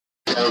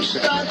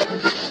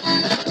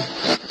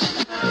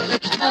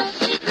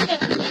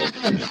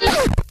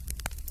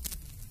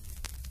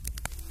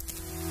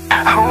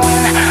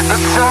the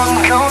sun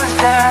goes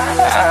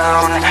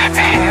down,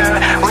 here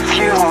with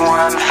you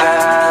I'm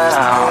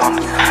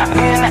found.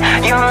 In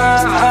your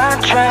love I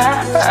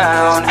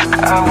drown,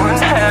 I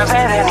wouldn't have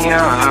it any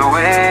other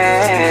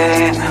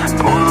way.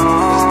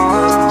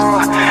 Ooh,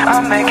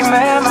 I'm making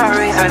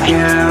memories with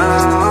you.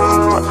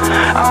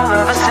 All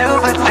of the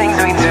stupid things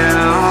we do.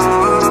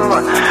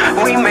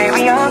 We may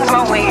be young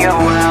but we are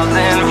wild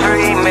and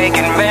free,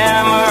 making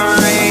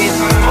memories.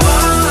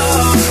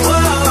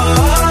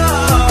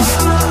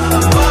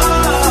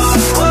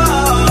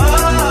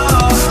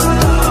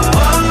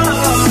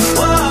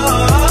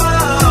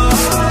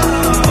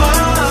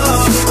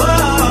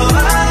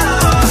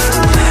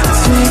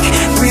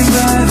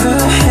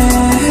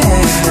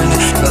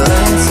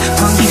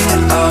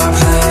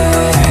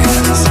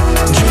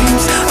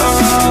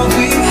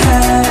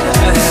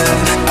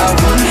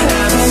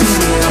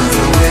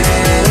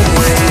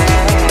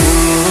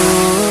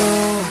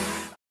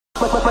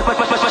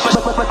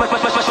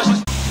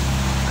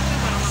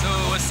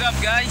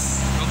 Guys,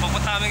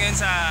 pupunta kami ngayon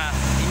sa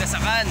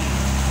Inasakan.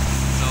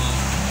 So,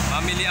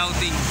 family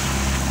outing.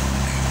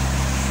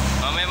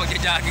 Mamaya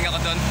magja-jogging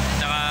ako doon.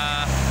 Tsaka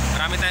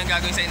marami tayong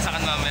gagawin sa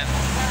Inasakan mamaya.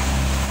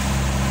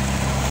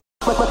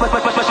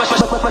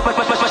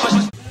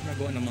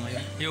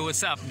 Yo, what's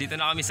up? Dito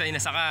na kami sa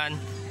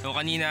Inasakan. So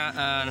kanina,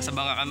 nasa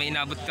bangka kami.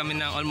 Inabot kami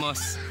ng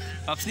almost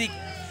Pops Nick.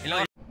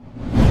 Ilang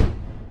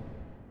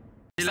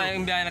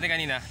yung biyahe natin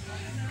kanina?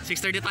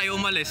 6:30 tayo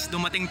umalis.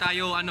 Dumating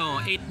tayo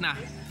 8 na.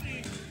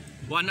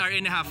 1 hour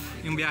and a half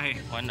yung biyahe.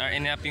 1 hour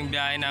and a half yung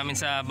biyahe namin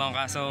sa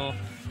bangka. So,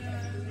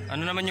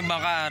 ano naman yung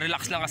bangka,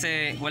 relax lang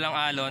kasi walang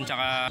alon,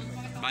 tsaka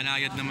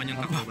banayad naman yung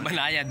takbo.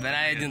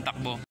 banayad yung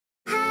takbo.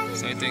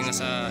 So, ito yung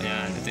nasa,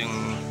 yan, ito yung...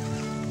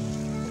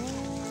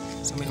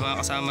 So, may mga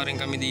kasama rin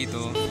kami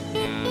dito.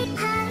 Yan.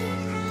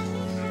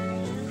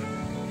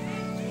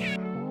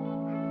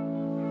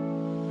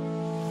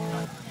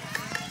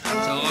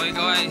 So,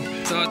 okay.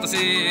 So, ito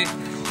si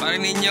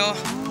pare ninyo.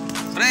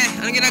 Pre,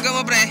 anong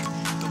ginagawa mo, pre?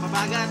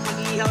 Bagat,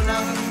 mag-iihaw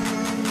ng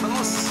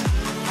bangus,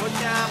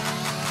 ketchup.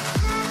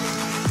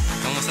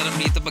 Ang masarap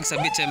dito pag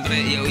sabit, syempre,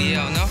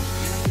 ihaw-ihaw, no?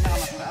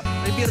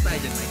 May beer tayo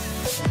dyan, Mike.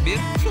 Beer?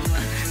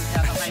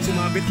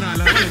 Sumabit na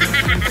alam ko,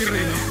 yung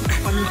beer eh, no?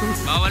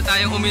 Bawal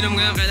tayong uminom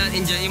ngayon, kailangan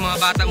enjoy yung mga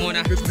bata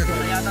muna.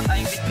 Wala yata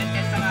tayong bitbit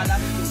kahit pangalan.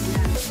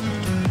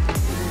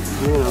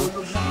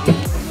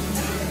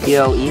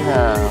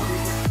 Ihaw.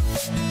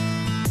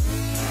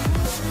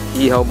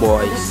 Ihaw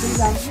boys.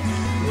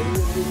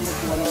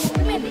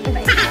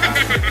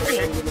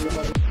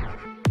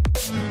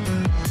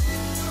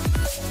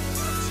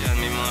 Yan,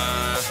 may mga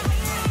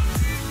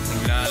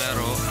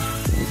naglalaro.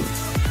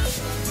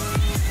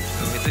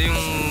 So, ito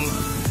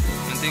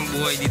yung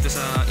buhay dito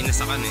sa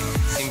Inasakan eh.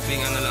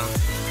 Simpleng ano lang.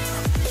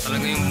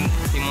 Talaga yung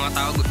mga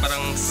tao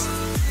parang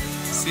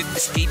sweet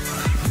escape.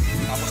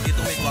 Tapos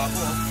dito may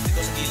guwapo,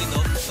 dito sa gilid,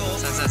 oh.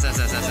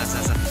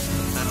 San.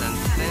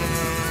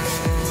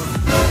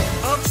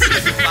 Oops!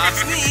 Pop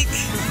sneak!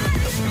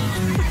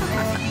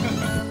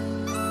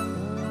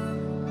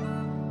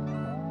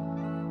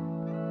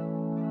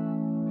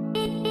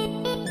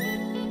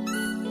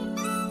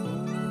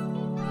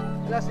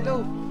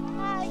 Hello.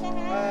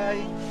 Hi.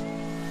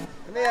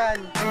 Ano yan?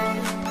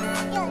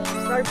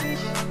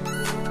 Starfish?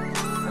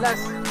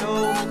 Alas,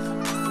 hello.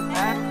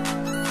 Ha?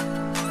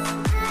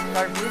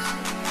 Starfish?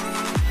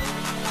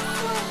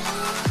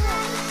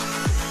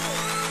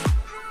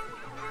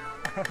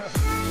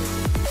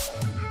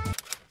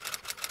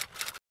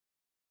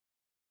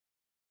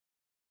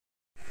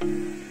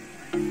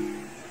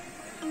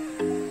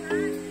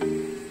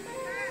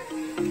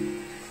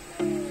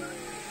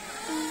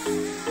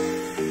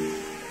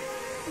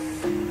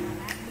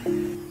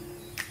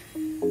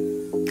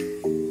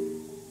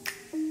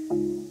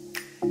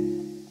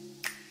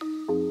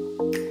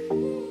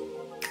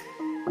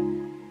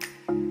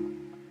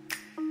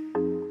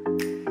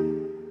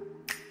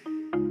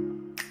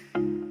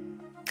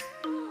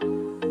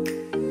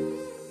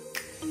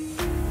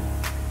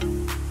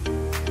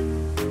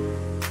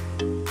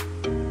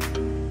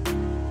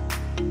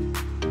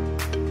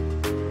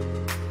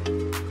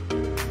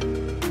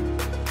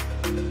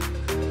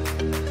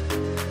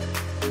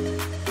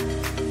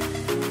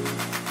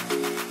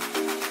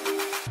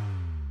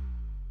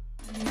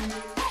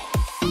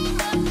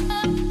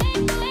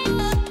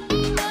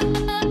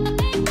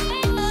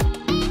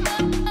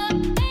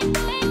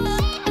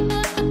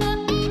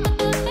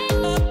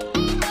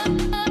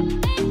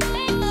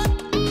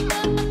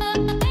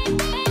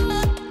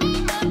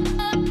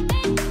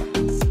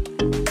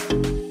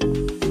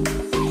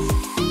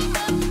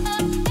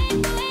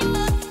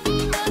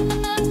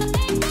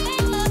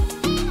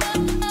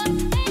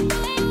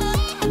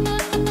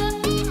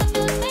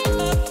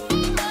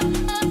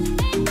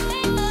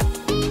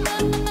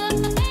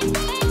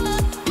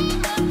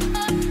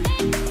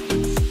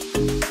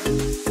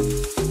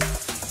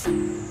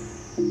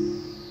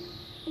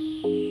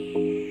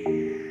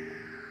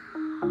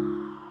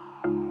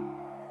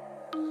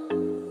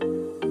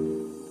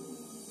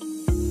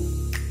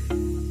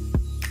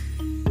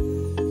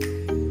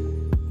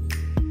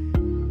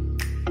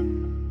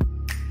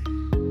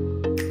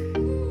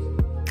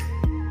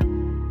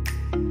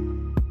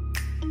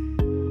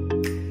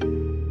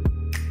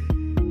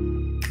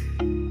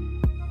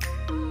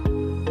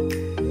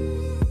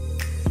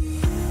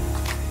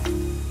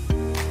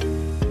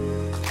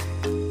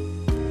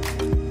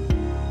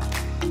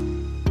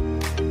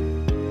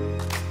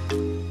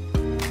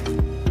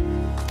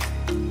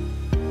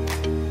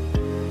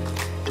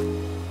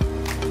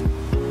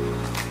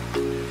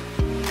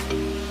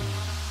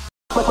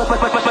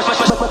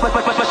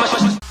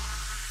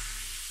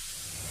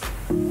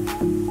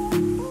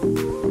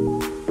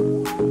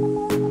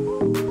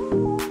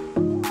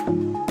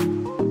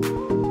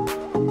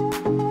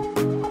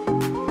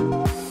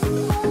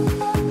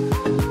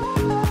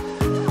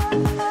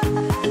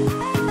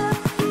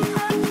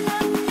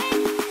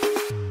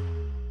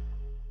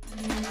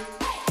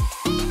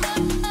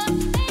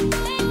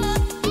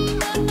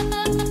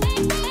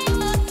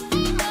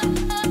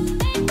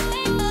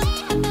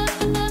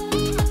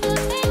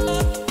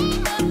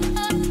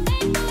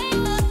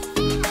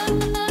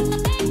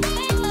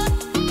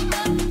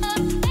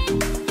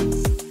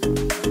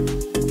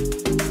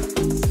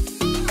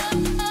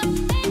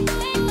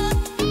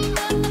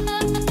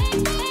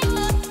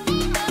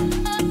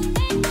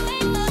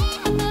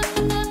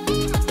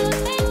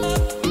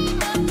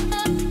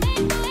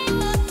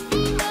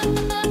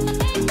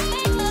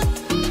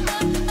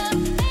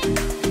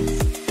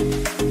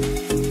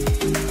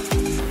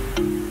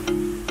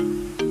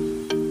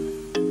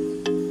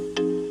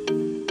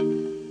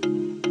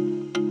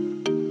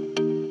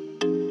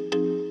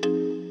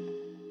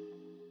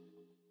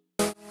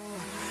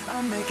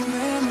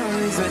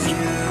 memories with you.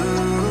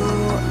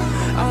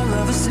 All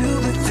of the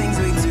stupid things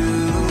we do.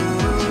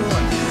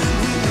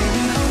 We've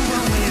been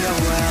alone with our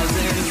wild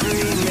and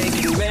free,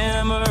 making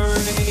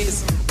memories.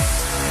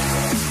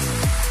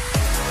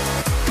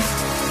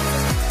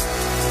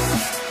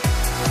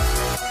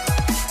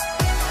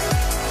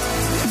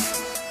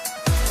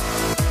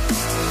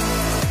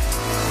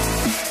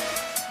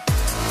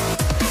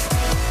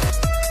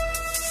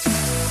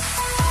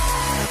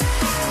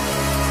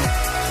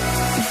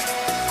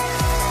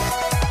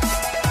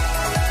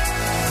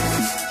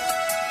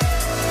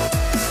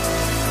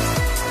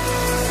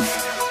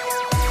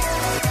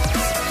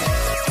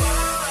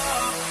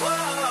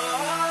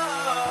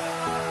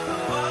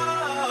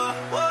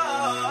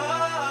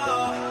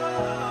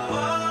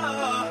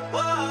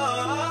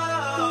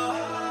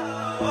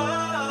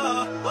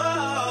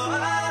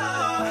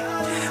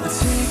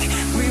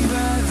 Take me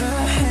by the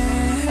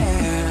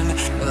hand,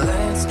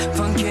 let's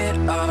forget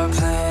our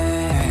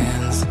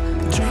plans.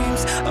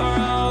 Dreams are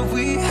all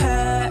we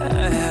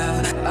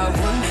have, I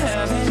wouldn't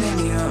have it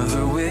any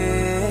other way.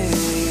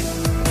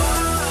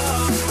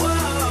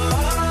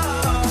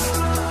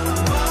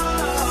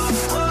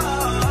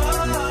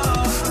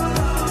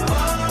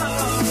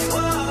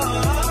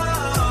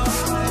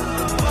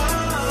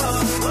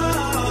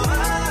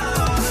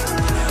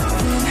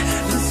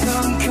 When the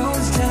sun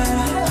goes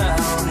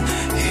down,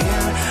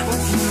 here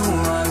with you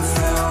I'm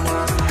found.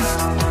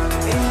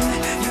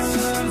 In your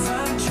love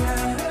I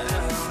drown,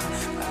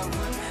 I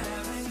wouldn't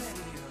have it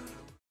any other.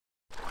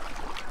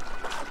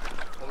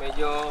 So,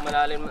 medyo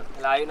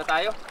malayo na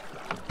tayo.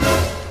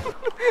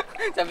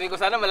 Sabi ko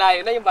sana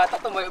malayo na, yung bata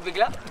tumayo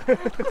bigla.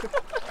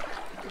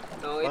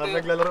 So ito,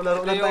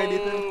 naglalaro-laro lang tayo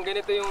dito.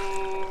 ganito yung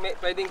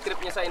pwedeng trip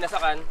niya sa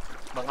Inasakan.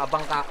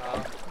 Bangka-bangka.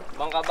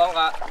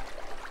 Bangka-bangka.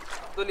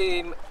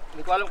 Actually,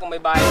 hindi ko alam kung may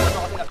bahay na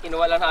to kasi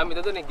kinuha lang namin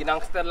ito doon eh.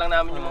 Ginangster lang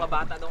namin yung mga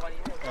bata doon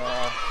kanina.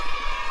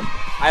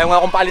 Ayaw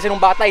nga kung paalisin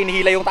ng bata,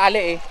 hinihila yung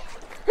tali eh.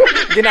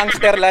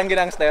 Ginangster lang,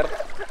 ginangster.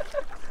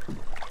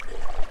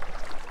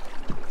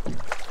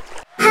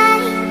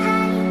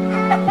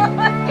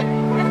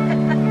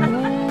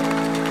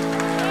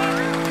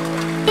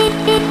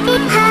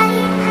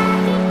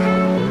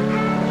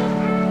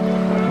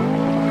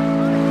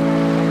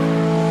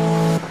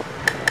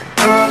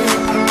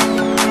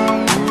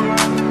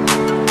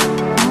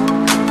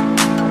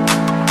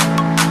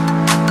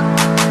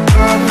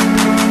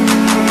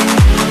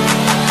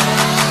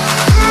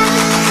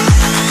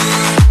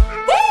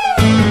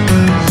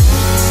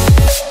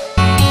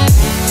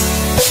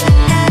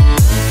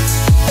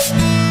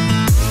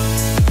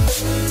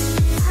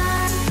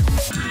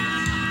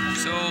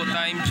 So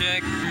time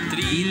check,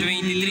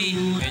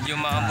 3:23. Medyo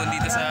maambon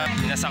dito sa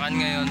Inasakan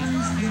ngayon.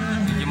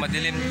 Medyo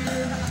madilim.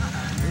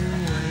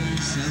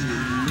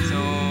 So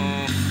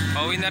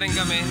pauwi na rin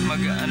kami,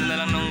 ano na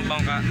lang ng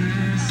bangka.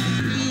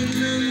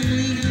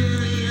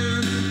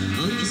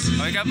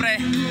 Okay ka pre?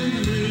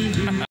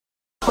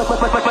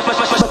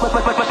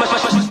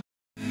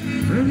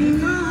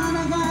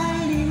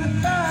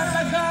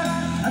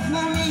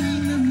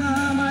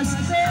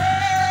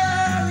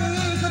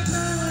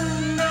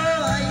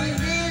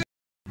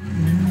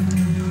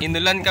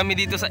 Inulan kami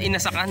dito sa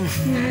Inasakan.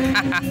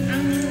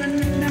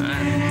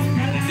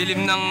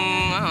 Dilim ng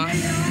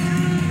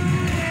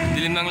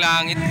dilim ng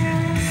langit.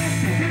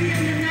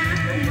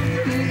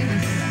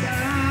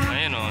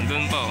 Ayun oh,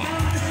 doon pa oh.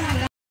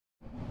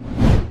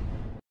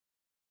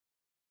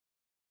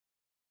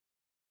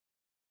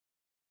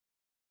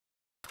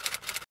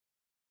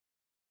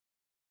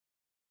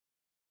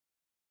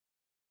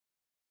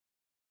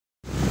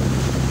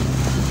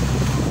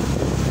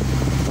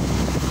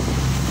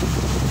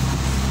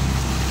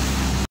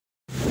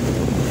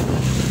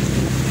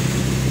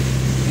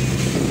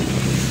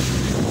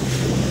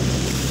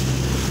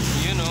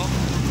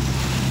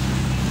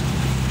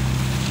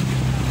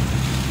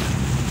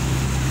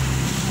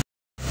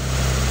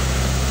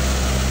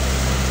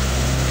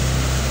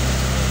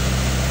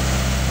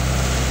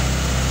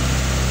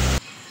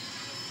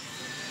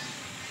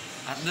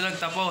 At doon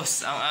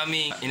nagtapos ang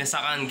aming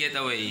Inasakan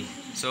getaway.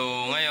 So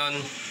ngayon,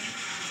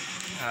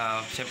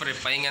 syempre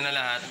pahinga na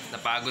lahat.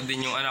 Napagod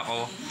din yung anak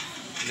ko.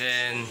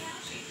 Then,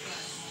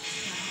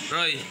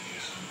 Roy,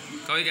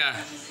 kaway ka.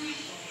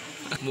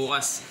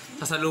 Bukas,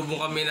 sasalubong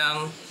kami ng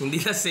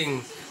hindi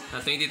lasing sa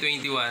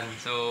 2021.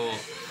 So,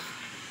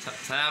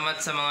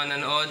 salamat sa mga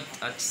nanood.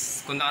 At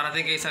kung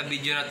nakarating kayo sa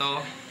video na to,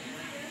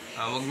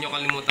 huwag nyo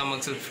kalimutan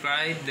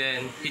mag-subscribe,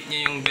 then hit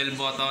nyo yung bell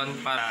button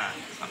para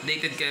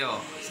updated kayo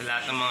sa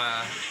lahat ng mga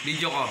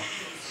video ko.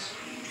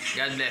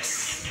 God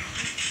bless!